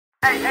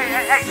Hey,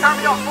 turn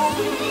me off, fool.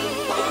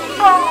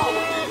 Oh.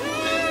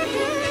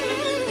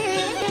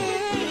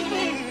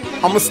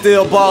 I'ma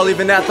still ball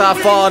even after I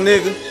fall,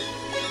 nigga.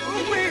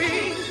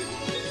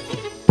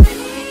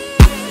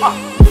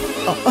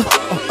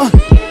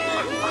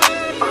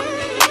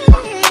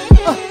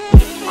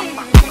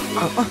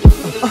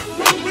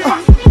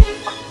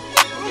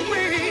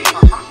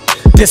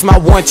 This my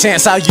one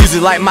chance, I'll use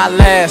it like my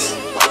last.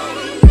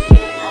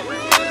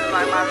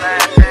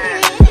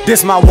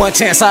 This my one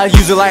chance, I'll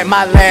use it like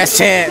my last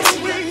chance.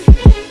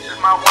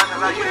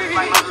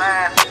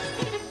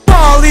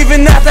 Ball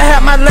even after I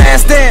have my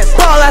last dance.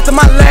 Ball after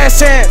my last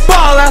chance.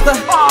 Ball after.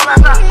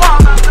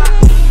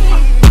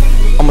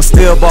 I'ma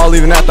still ball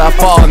even after I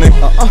fall,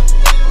 nigga.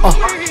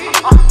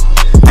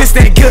 This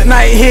that good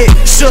night hit,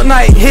 shook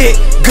night hit,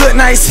 good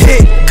nice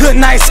hit, good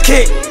nice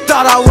kick.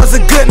 Thought I was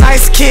a good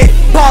nice kid,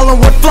 ballin'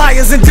 with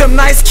flyers and them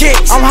nice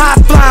kicks. I'm high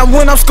flying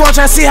when I'm scoring,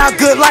 tryna see how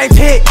good life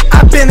hit.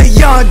 I've been a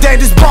young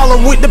dangerous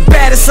ballin' with the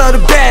baddest of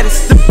the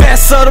baddest, the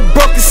best of the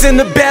brokest and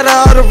the better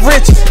of the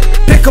richest.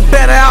 Pick a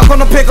better out,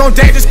 gonna pick on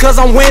dangerous cause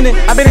I'm winning.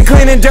 I've been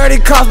cleaning dirty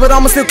cars, but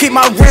I'ma still keep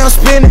my rims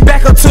spinning.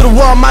 Back up to the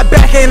wall, my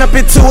back ain't up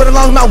into it as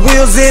long as my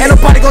wheels in. Ain't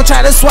nobody gonna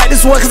try to swipe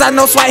this one cause I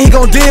know swipe he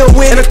gon' deal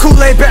with. In a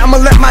Kool-Aid bag, I'ma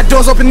let my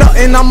doors open up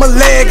and I'ma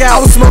leg out. I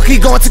was smoke, he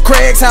going to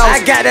Craig's house. I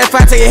got that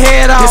fight, take your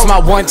head off. This my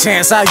one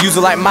chance, I'll use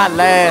it like my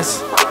last.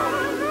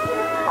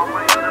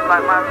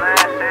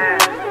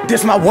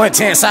 This my one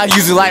chance, I'll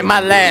use it like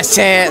my last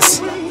chance.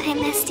 I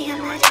missed you,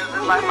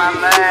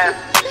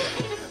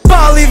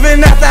 Ball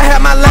even after I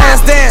had my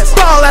last dance.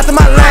 Ball after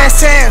my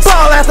last chance.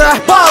 Ball after,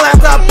 ball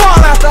after,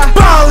 ball after.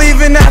 Ball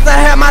even after I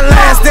had my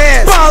last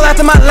dance. Ball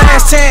after my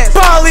last chance.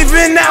 Ball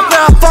even after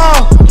I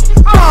fall.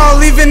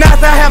 Ball even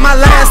after I had my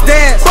last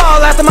dance.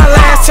 Ball after my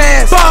last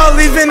chance. Ball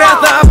even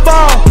after I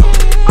fall.